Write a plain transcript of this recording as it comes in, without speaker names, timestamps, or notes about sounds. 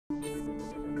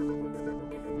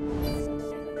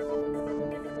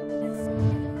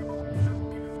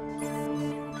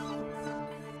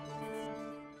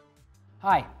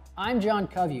Hi, I'm John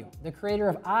Covey, the creator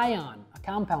of Ion, a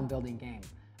compound building game,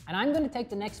 and I'm going to take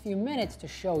the next few minutes to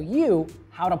show you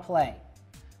how to play.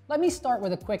 Let me start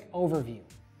with a quick overview.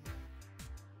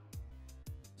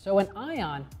 So in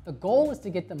Ion, the goal is to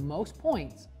get the most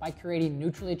points by creating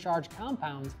neutrally charged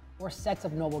compounds or sets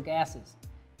of noble gases.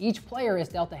 Each player is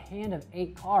dealt a hand of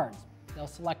 8 cards. They'll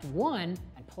select one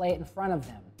and play it in front of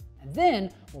them, and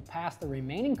then will pass the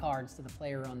remaining cards to the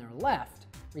player on their left,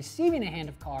 receiving a hand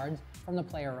of cards from the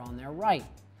player on their right.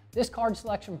 This card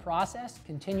selection process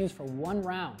continues for 1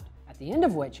 round, at the end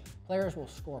of which players will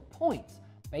score points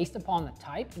based upon the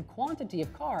type and quantity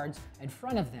of cards in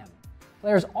front of them.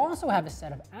 Players also have a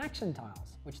set of action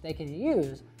tiles, which they can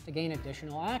use to gain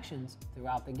additional actions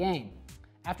throughout the game.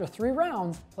 After 3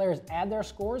 rounds, players add their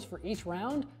scores for each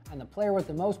round, and the player with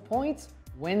the most points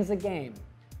wins the game.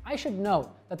 I should note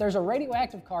that there's a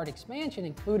radioactive card expansion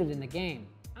included in the game.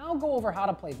 I'll go over how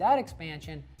to play that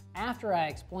expansion after I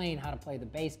explain how to play the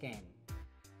base game.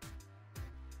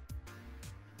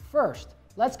 First,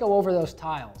 let's go over those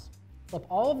tiles. Flip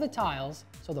all of the tiles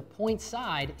so the point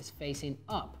side is facing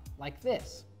up, like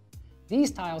this. These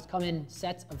tiles come in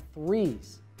sets of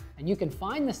 3s, and you can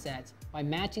find the sets by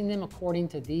matching them according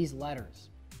to these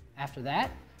letters. After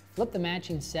that, flip the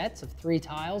matching sets of 3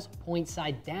 tiles point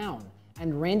side down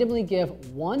and randomly give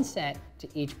 1 set to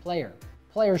each player.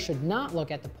 Players should not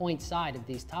look at the point side of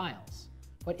these tiles.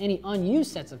 Put any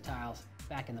unused sets of tiles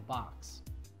back in the box.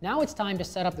 Now it's time to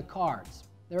set up the cards.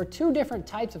 There are 2 different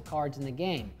types of cards in the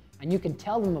game, and you can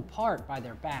tell them apart by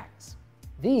their backs.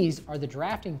 These are the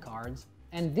drafting cards,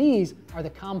 and these are the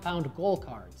compound goal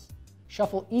cards.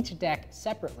 Shuffle each deck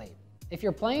separately. If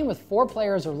you're playing with 4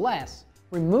 players or less,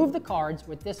 remove the cards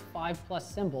with this 5+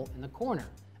 symbol in the corner,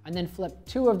 and then flip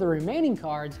 2 of the remaining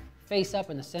cards face up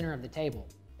in the center of the table.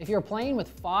 If you're playing with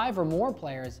 5 or more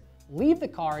players, leave the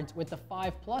cards with the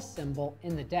 5+ symbol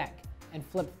in the deck, and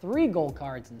flip 3 goal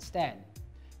cards instead.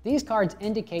 These cards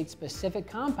indicate specific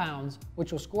compounds,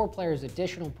 which will score players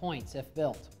additional points if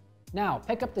built. Now,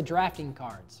 pick up the drafting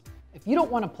cards. If you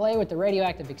don't want to play with the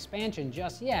radioactive expansion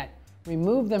just yet,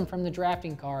 remove them from the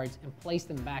drafting cards and place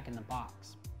them back in the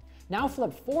box. Now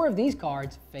flip 4 of these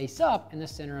cards face up in the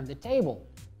center of the table,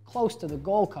 close to the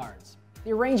goal cards.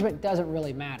 The arrangement doesn't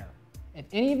really matter. If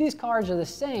any of these cards are the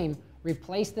same,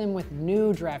 replace them with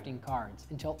new drafting cards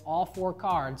until all 4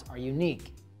 cards are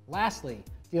unique. Lastly,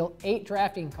 deal 8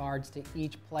 drafting cards to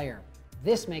each player.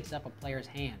 This makes up a player's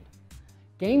hand.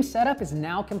 Game setup is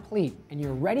now complete and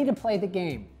you're ready to play the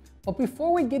game. But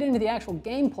before we get into the actual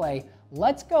gameplay,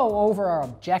 let's go over our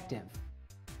objective.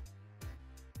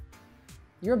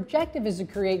 Your objective is to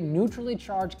create neutrally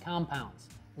charged compounds.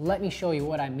 Let me show you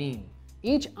what I mean.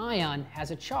 Each ion has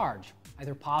a charge,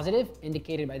 either positive,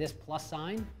 indicated by this plus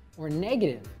sign, or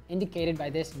negative, indicated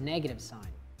by this negative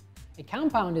sign. A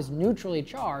compound is neutrally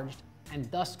charged and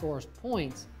thus scores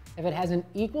points if it has an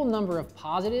equal number of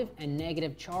positive and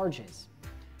negative charges.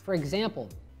 For example,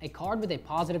 a card with a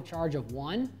positive charge of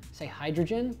 1, say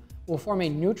hydrogen, will form a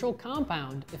neutral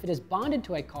compound if it is bonded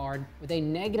to a card with a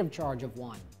negative charge of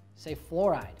 1, say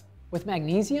fluoride. With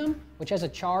magnesium, which has a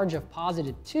charge of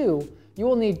positive 2, you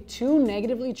will need 2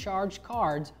 negatively charged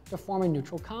cards to form a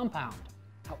neutral compound.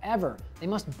 However, they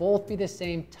must both be the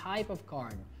same type of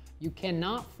card. You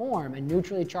cannot form a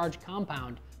neutrally charged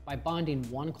compound by bonding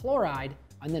 1 chloride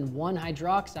and then 1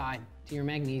 hydroxide to your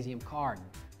magnesium card.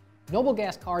 Noble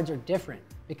gas cards are different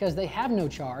because they have no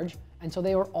charge, and so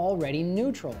they are already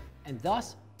neutral, and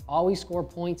thus always score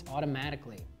points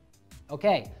automatically.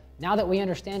 Okay, now that we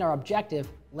understand our objective,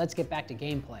 let's get back to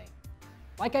gameplay.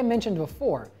 Like I mentioned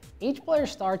before, each player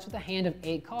starts with a hand of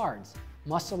 8 cards,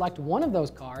 must select one of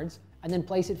those cards, and then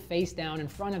place it face down in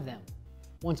front of them.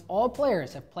 Once all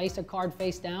players have placed a card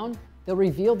face down, they'll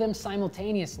reveal them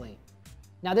simultaneously.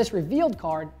 Now this revealed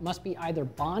card must be either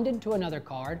bonded to another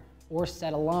card or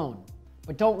set alone.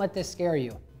 But don't let this scare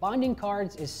you. Bonding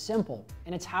cards is simple,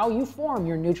 and it's how you form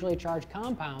your neutrally charged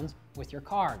compounds with your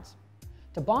cards.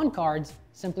 To bond cards,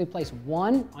 simply place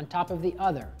one on top of the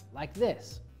other, like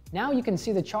this. Now you can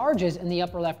see the charges in the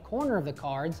upper left corner of the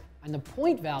cards and the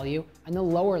point value on the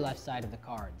lower left side of the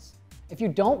cards. If you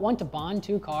don't want to bond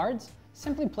 2 cards,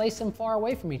 simply place them far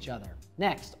away from each other.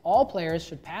 Next, all players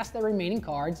should pass their remaining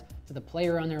cards to the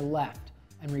player on their left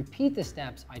and repeat the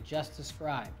steps I just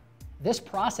described. This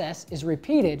process is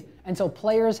repeated until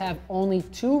players have only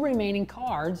 2 remaining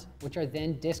cards, which are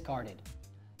then discarded.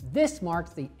 This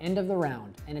marks the end of the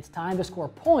round, and it's time to score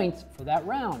points for that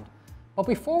round. But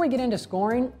before we get into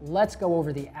scoring, let's go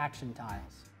over the action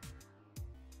tiles.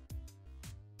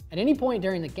 At any point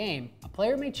during the game, a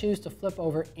player may choose to flip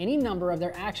over any number of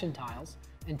their action tiles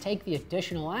and take the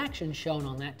additional action shown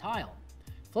on that tile.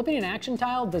 Flipping an action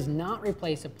tile does not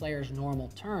replace a player's normal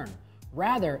turn.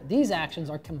 Rather, these actions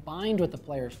are combined with the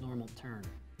player's normal turn.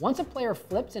 Once a player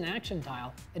flips an action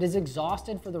tile, it is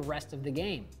exhausted for the rest of the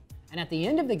game. And at the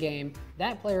end of the game,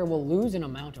 that player will lose an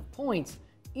amount of points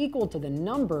equal to the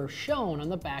number shown on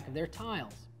the back of their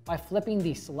tiles. By flipping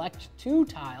the Select 2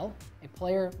 tile, a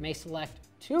player may select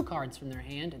 2 cards from their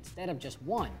hand instead of just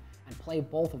 1 and play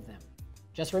both of them.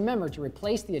 Just remember to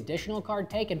replace the additional card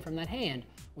taken from that hand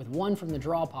with 1 from the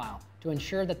draw pile to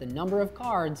ensure that the number of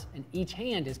cards in each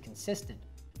hand is consistent.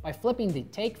 By flipping the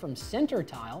Take from Center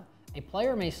tile, a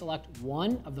player may select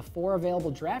 1 of the 4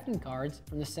 available drafting cards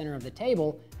from the center of the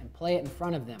table and play it in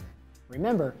front of them.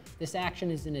 Remember, this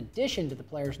action is in addition to the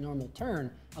player's normal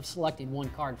turn of selecting 1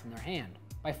 card from their hand.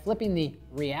 By flipping the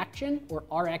Reaction or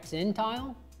RXN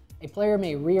tile, a player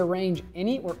may rearrange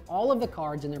any or all of the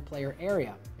cards in their player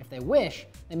area. If they wish,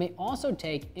 they may also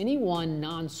take any one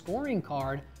non-scoring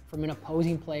card from an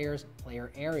opposing player's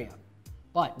player area.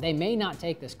 But they may not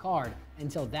take this card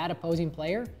until that opposing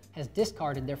player has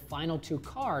discarded their final 2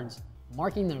 cards,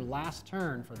 marking their last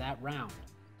turn for that round.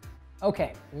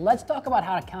 Okay, let's talk about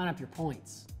how to count up your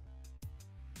points.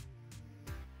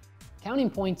 Counting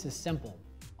points is simple.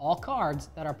 All cards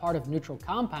that are part of neutral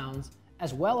compounds,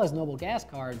 as well as noble gas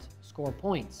cards, score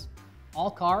points.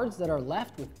 All cards that are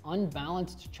left with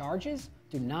unbalanced charges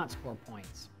do not score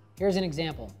points. Here's an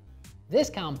example. This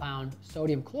compound,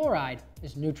 sodium chloride,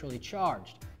 is neutrally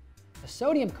charged. The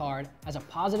sodium card has a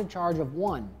positive charge of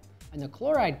 1, and the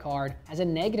chloride card has a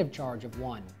negative charge of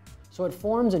 1, so it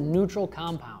forms a neutral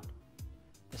compound.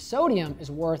 The sodium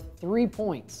is worth 3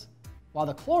 points, while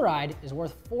the chloride is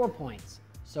worth 4 points,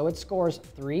 so it scores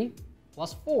 3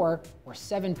 plus 4, or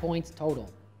 7 points total.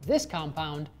 This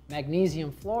compound,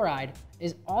 magnesium fluoride,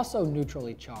 is also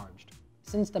neutrally charged.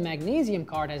 Since the magnesium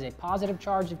card has a positive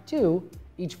charge of 2,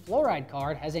 each fluoride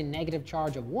card has a negative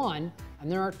charge of 1,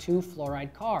 and there are 2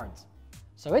 fluoride cards.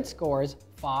 So it scores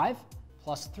 5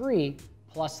 plus 3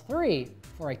 plus 3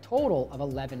 for a total of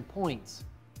 11 points.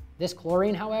 This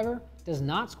chlorine, however, does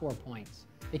not score points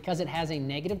because it has a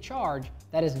negative charge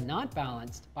that is not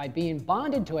balanced by being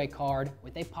bonded to a card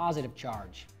with a positive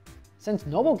charge. Since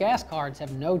noble gas cards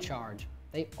have no charge,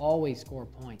 they always score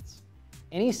points.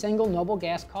 Any single noble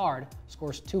gas card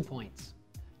scores 2 points.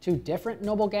 2 different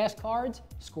noble gas cards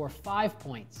score 5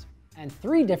 points, and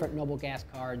 3 different noble gas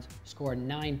cards score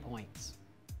 9 points.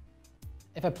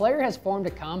 If a player has formed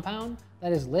a compound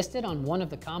that is listed on one of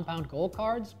the compound goal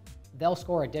cards, they'll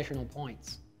score additional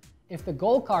points. If the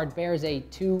goal card bears a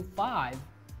 2-5,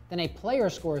 then a player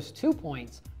scores 2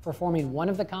 points for forming one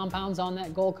of the compounds on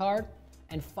that goal card,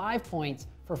 and 5 points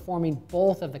for forming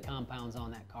both of the compounds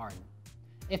on that card.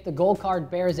 If the goal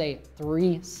card bears a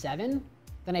 3-7,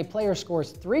 then a player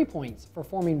scores 3 points for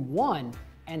forming one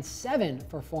and 7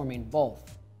 for forming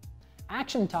both.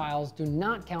 Action tiles do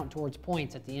not count towards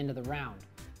points at the end of the round.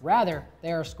 Rather,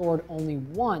 they are scored only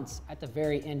once at the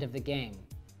very end of the game.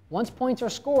 Once points are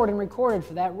scored and recorded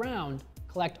for that round,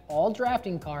 collect all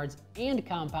drafting cards and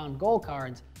compound goal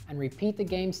cards and repeat the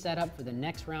game setup for the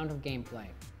next round of gameplay.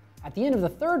 At the end of the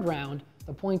 3rd round,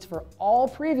 the points for all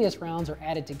previous rounds are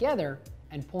added together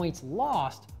and points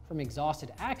lost from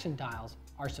exhausted action tiles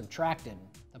are subtracted.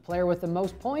 The player with the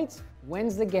most points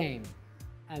wins the game.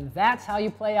 And that's how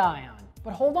you play Ion.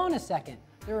 But hold on a second.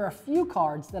 There are a few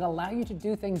cards that allow you to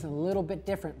do things a little bit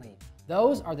differently.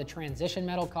 Those are the transition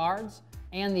metal cards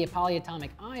and the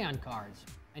polyatomic ion cards.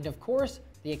 And of course,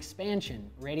 the expansion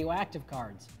radioactive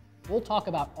cards. We'll talk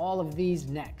about all of these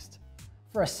next.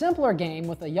 For a simpler game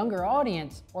with a younger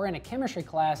audience or in a chemistry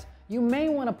class, you may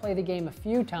want to play the game a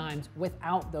few times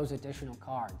without those additional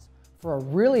cards. For a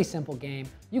really simple game,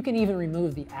 you can even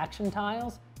remove the action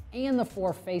tiles and the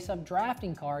 4 face-up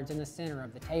drafting cards in the center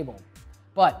of the table.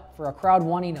 But for a crowd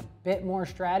wanting a bit more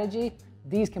strategy,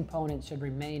 these components should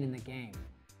remain in the game.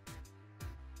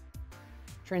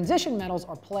 Transition metals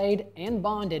are played and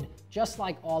bonded just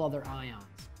like all other ions,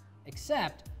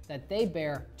 except that they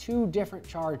bear 2 different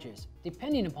charges,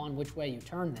 depending upon which way you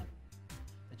turn them.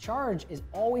 The charge is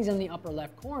always in the upper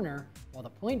left corner, while the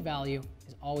point value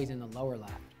is always in the lower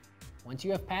left. Once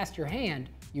you have passed your hand,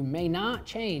 you may not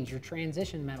change your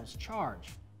transition metal's charge,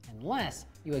 unless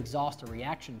you exhaust a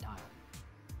reaction tile.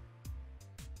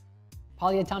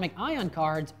 Polyatomic ion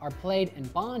cards are played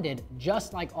and bonded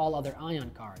just like all other ion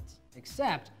cards,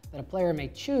 except that a player may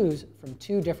choose from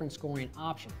 2 different scoring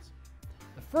options.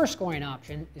 The first scoring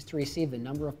option is to receive the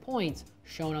number of points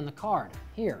shown on the card,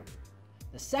 here.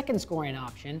 The second scoring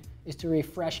option is to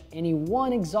refresh any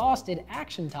one exhausted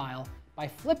action tile by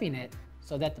flipping it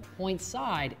so that the point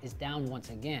side is down once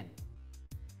again.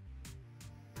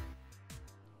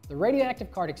 The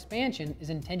radioactive card expansion is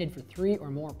intended for 3 or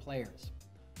more players.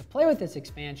 To play with this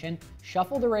expansion,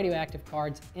 shuffle the radioactive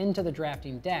cards into the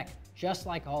drafting deck, just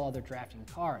like all other drafting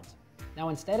cards. Now,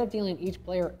 instead of dealing each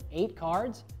player 8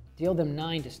 cards, deal them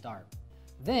 9 to start.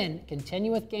 Then,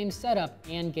 continue with game setup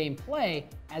and game play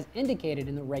as indicated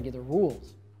in the regular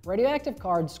rules. Radioactive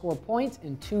cards score points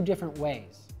in 2 different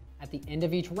ways: at the end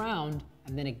of each round,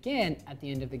 and then again at the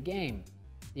end of the game.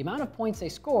 The amount of points they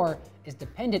score is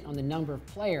dependent on the number of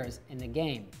players in the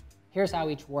game. Here's how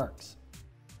each works.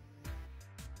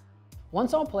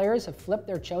 Once all players have flipped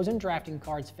their chosen drafting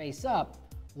cards face up,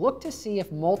 look to see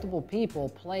if multiple people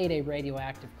played a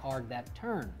radioactive card that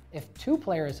turn. If 2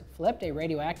 players flipped a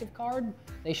radioactive card,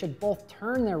 they should both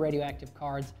turn their radioactive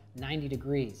cards 90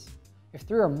 degrees. If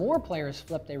 3 or more players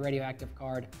flipped a radioactive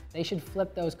card, they should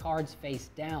flip those cards face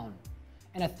down.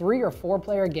 In a 3 or 4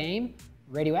 player game,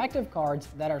 radioactive cards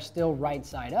that are still right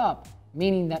side up,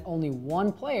 meaning that only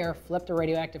 1 player flipped a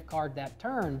radioactive card that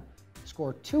turn,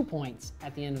 score 2 points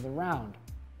at the end of the round.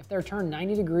 If they're turned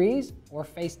 90 degrees or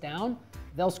face down,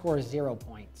 they'll score 0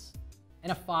 points.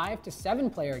 In a 5 to 7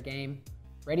 player game,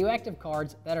 radioactive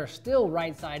cards that are still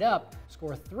right side up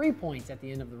score 3 points at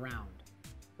the end of the round.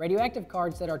 Radioactive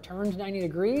cards that are turned 90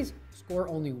 degrees score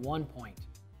only 1 point.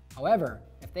 However,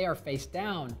 if they are face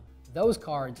down, those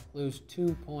cards lose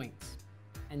 2 points.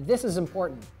 And this is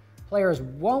important. Players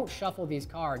won't shuffle these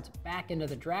cards back into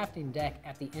the drafting deck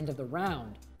at the end of the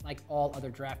round, like all other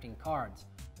drafting cards.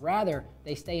 Rather,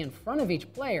 they stay in front of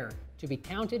each player to be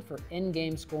counted for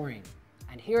in-game scoring.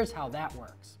 And here's how that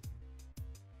works.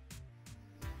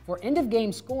 For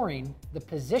end-of-game scoring, the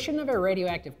position of a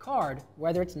radioactive card,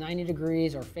 whether it's 90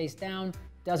 degrees or face down,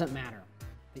 doesn't matter.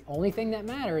 The only thing that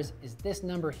matters is this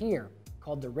number here,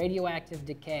 called the radioactive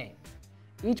decay.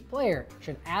 Each player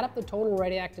should add up the total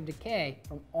radioactive decay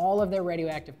from all of their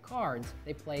radioactive cards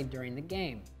they played during the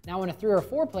game. Now, in a 3 or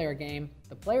 4 player game,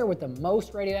 the player with the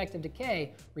most radioactive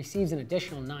decay receives an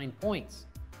additional 9 points.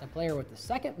 The player with the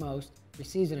second most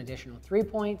receives an additional 3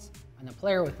 points, and the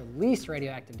player with the least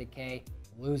radioactive decay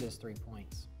loses 3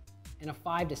 points. In a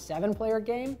 5 to 7 player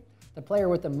game, the player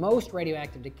with the most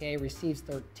radioactive decay receives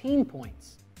 13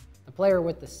 points. The player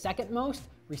with the second most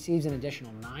receives an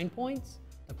additional 9 points.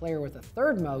 The player with the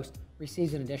third most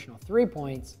receives an additional 3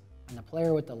 points, and the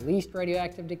player with the least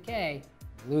radioactive decay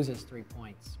loses 3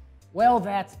 points. Well,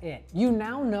 that's it. You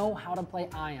now know how to play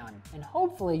Ion, and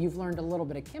hopefully you've learned a little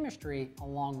bit of chemistry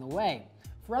along the way.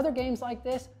 For other games like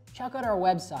this, check out our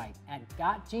website at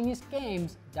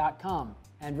gotgeniusgames.com.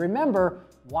 And remember,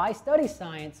 why study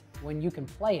science when you can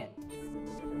play it?